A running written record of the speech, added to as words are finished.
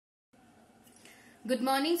Good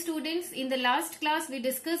morning students. In the last class we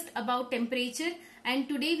discussed about temperature and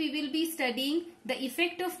today we will be studying the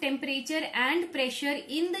effect of temperature and pressure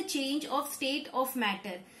in the change of state of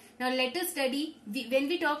matter. Now let us study. When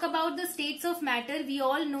we talk about the states of matter, we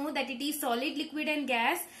all know that it is solid, liquid and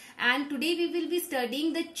gas, and today we will be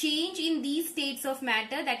studying the change in these states of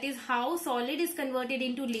matter, that is how solid is converted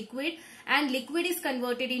into liquid and liquid is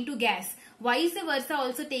converted into gas. Vice versa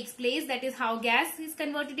also takes place, that is how gas is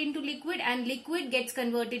converted into liquid and liquid gets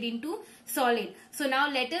converted into solid. So now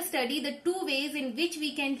let us study the two ways in which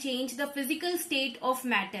we can change the physical state of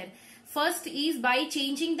matter. First is by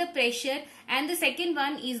changing the pressure and the second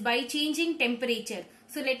one is by changing temperature.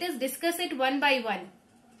 So let us discuss it one by one.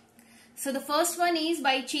 So the first one is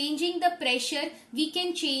by changing the pressure we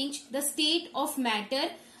can change the state of matter.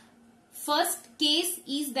 First case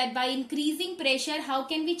is that by increasing pressure, how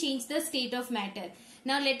can we change the state of matter?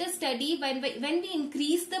 Now let us study when we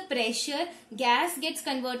increase the pressure, gas gets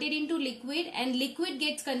converted into liquid and liquid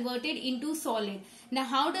gets converted into solid. Now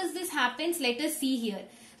how does this happen? Let us see here.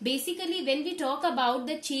 Basically, when we talk about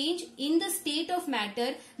the change in the state of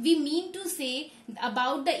matter, we mean to say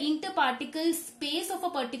about the interparticle space of a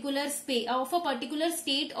particular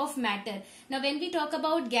state of matter. Now, when we talk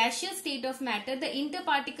about gaseous state of matter, the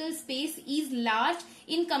interparticle space is large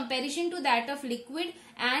in comparison to that of liquid,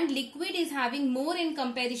 and liquid is having more in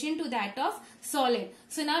comparison to that of solid.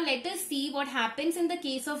 So now let us see what happens in the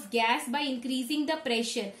case of gas by increasing the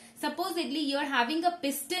pressure. Supposedly you are having a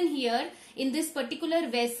piston here in this particular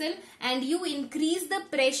vessel and you increase the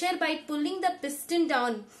pressure by pulling the piston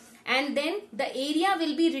down, and then the area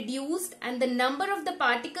will be reduced and the number of the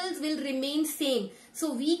particles will remain same.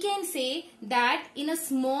 So we can say that in a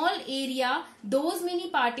small area, those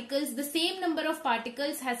many particles, the same number of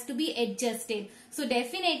particles has to be adjusted. So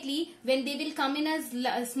definitely when they will come in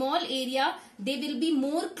a small area, they will be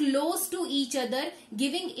more close to each other,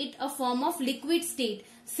 giving it a form of liquid state.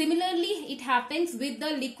 Similarly, it happens with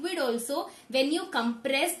the liquid also. When you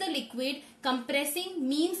compress the liquid, compressing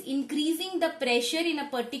means increasing the pressure in a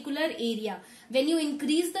particular area. When you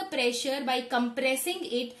increase the pressure by compressing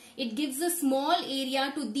it, it gives a small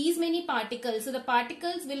area to these many particles. So the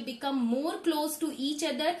particles will become more close to each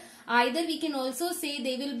other. Either we can also say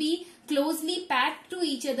they will be closely packed to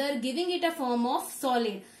each other, giving it a form of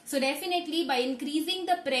solid. So definitely by increasing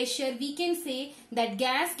the pressure, we can say that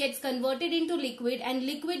gas gets converted into liquid and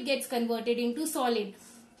liquid gets converted into solid.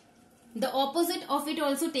 The opposite of it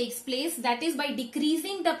also takes place, that is by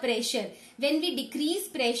decreasing the pressure. When we decrease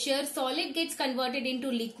pressure, solid gets converted into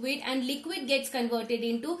liquid and liquid gets converted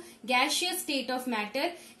into gaseous state of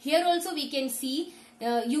matter. Here also we can see,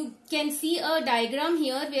 you can see a diagram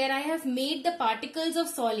here where I have made the particles of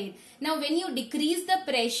solid. Now when you decrease the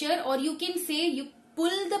pressure, or you can say you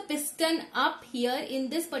pull the piston up here in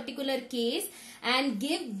this particular case and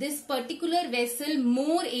give this particular vessel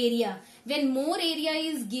more area. When more area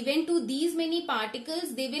is given to these many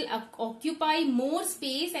particles, they will occupy more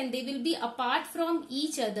space and they will be apart from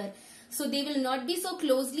each other. So they will not be so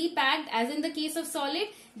closely packed as in the case of solid.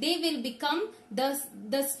 They will become,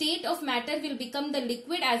 the state of matter will become the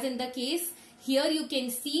liquid as in the case. Here you can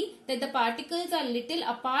see that the particles are little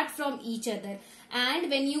apart from each other. And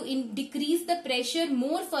when you decrease the pressure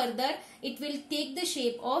more further, it will take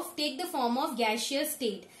the form of gaseous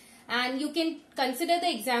state. And you can consider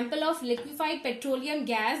the example of liquefied petroleum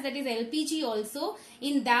gas, that is LPG also.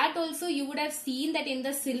 In that also you would have seen that in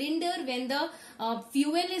the cylinder, when the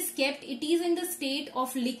fuel is kept, it is in the state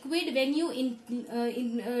of liquid. When you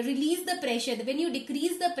release the pressure, when you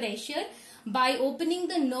decrease the pressure by opening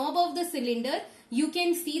the knob of the cylinder, you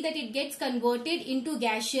can see that it gets converted into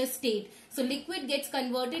gaseous state. So liquid gets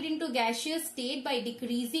converted into gaseous state by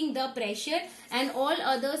decreasing the pressure, and all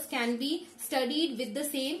others can be studied with the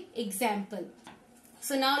same example.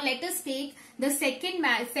 So now let us take the second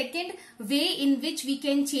way in which we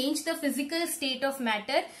can change the physical state of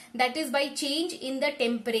matter, that is by change in the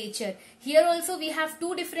temperature. Here also we have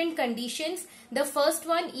two different conditions. The first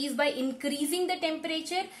one is by increasing the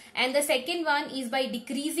temperature and the second one is by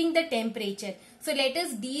decreasing the temperature. So let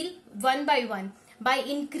us deal one by one. By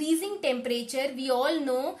increasing temperature, we all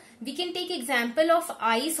know, we can take example of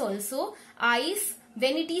ice also. Ice,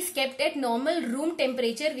 when it is kept at normal room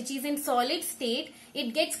temperature, which is in solid state,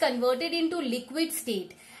 it gets converted into liquid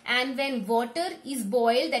state. And when water is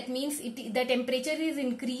boiled, that means the temperature is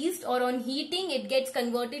increased, or on heating it gets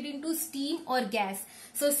converted into steam or gas.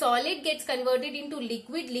 So solid gets converted into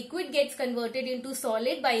liquid, liquid gets converted into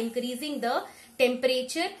solid by increasing the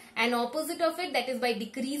temperature, and opposite of it, that is by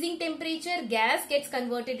decreasing temperature, gas gets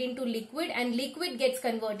converted into liquid and liquid gets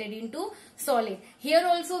converted into solid. Here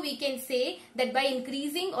also we can say that by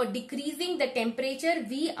increasing or decreasing the temperature,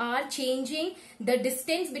 we are changing the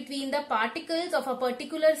distance between the particles of a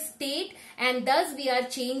particular state, and thus we are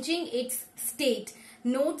changing its state.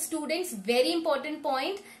 Note students, very important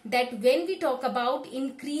point, that when we talk about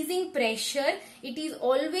increasing pressure, it is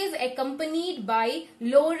always accompanied by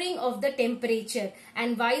lowering of the temperature,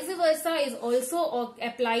 and vice versa is also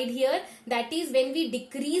applied here. That is, when we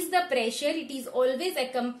decrease the pressure, it is always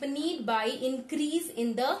accompanied by increase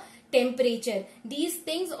in the temperature. These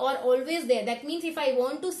things are always there. That means if I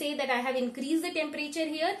want to say that I have increased the temperature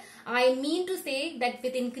here, I mean to say that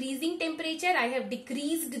with increasing temperature I have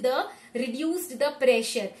reduced the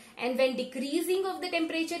pressure, and when decreasing of the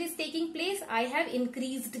temperature is taking place, I have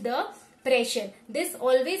increased the pressure. This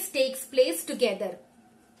always takes place together.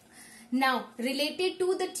 Now, related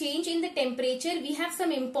to the change in the temperature, we have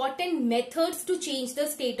some important methods to change the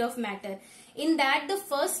state of matter. In that, the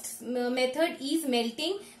first method is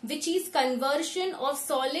melting, which is conversion of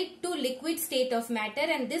solid to liquid state of matter,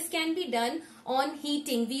 and this can be done on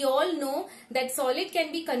heating. We all know that solid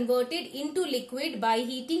can be converted into liquid by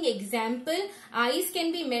heating. Example, ice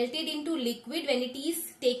can be melted into liquid when it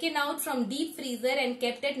is taken out from deep freezer and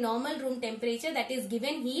kept at normal room temperature, that is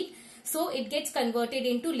given heat. So it gets converted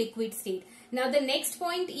into liquid state. Now the next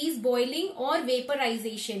point is boiling or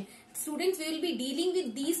vaporization. Students, we will be dealing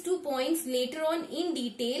with these 2 points later on in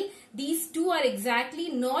detail. These two are exactly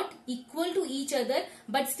not equal to each other,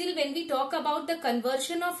 but still when we talk about the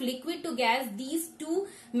conversion of liquid to gas, these two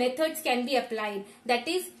methods can be applied. That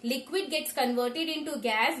is, liquid gets converted into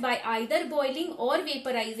gas by either boiling or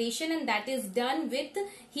vaporization, and that is done with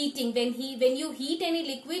heating. When you heat any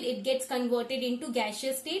liquid, it gets converted into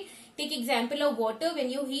gaseous state. Take example of water. When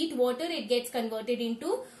you heat water, it gets converted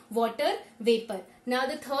into water vapor. Now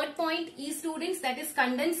the third point is, students, that is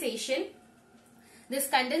condensation. This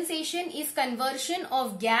condensation is conversion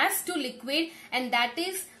of gas to liquid, and that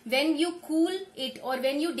is when you cool it or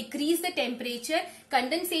when you decrease the temperature,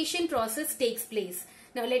 condensation process takes place.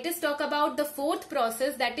 Now let us talk about the fourth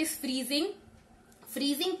process, that is freezing.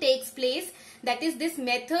 Freezing takes place, that is, this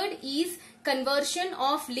method is conversion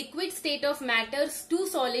of liquid state of matter to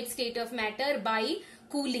solid state of matter by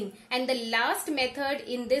cooling. And the last method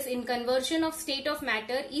in conversion of state of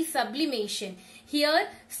matter is sublimation. Here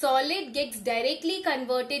solid gets directly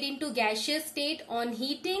converted into gaseous state on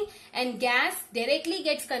heating, and gas directly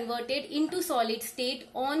gets converted into solid state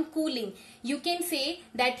on cooling. You can say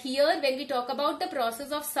that here when we talk about the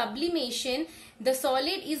process of sublimation, the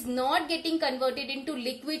solid is not getting converted into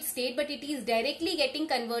liquid state, but it is directly getting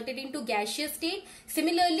converted into gaseous state.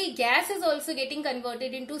 Similarly, gas is also getting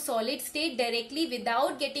converted into solid state directly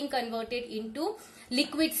without getting converted into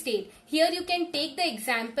liquid state. Here you can take the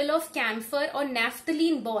example of camphor or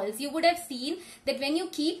naphthalene balls. You would have seen that when you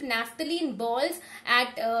keep naphthalene balls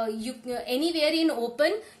at anywhere in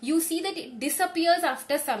open, you see that it disappears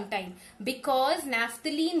after some time, because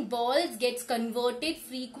naphthalene balls gets converted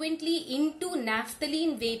frequently into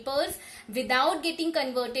naphthalene vapors without getting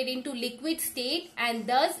converted into liquid state, and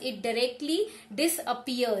thus it directly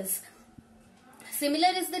disappears. Similar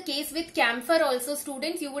is the case with camphor also,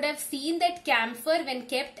 students. You would have seen that camphor, when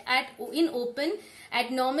kept in open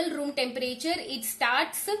at normal room temperature, it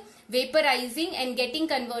starts vaporizing and getting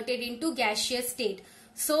converted into gaseous state.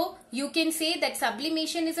 So you can say that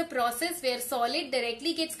sublimation is a process where solid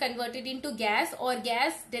directly gets converted into gas, or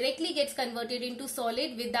gas directly gets converted into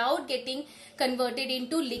solid without getting converted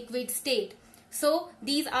into liquid state. So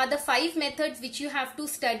these are the 5 methods which you have to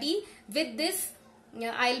study. With this,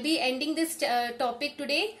 I'll be ending this topic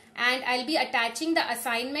today, and I'll be attaching the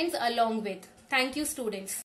assignments along with. Thank you, students.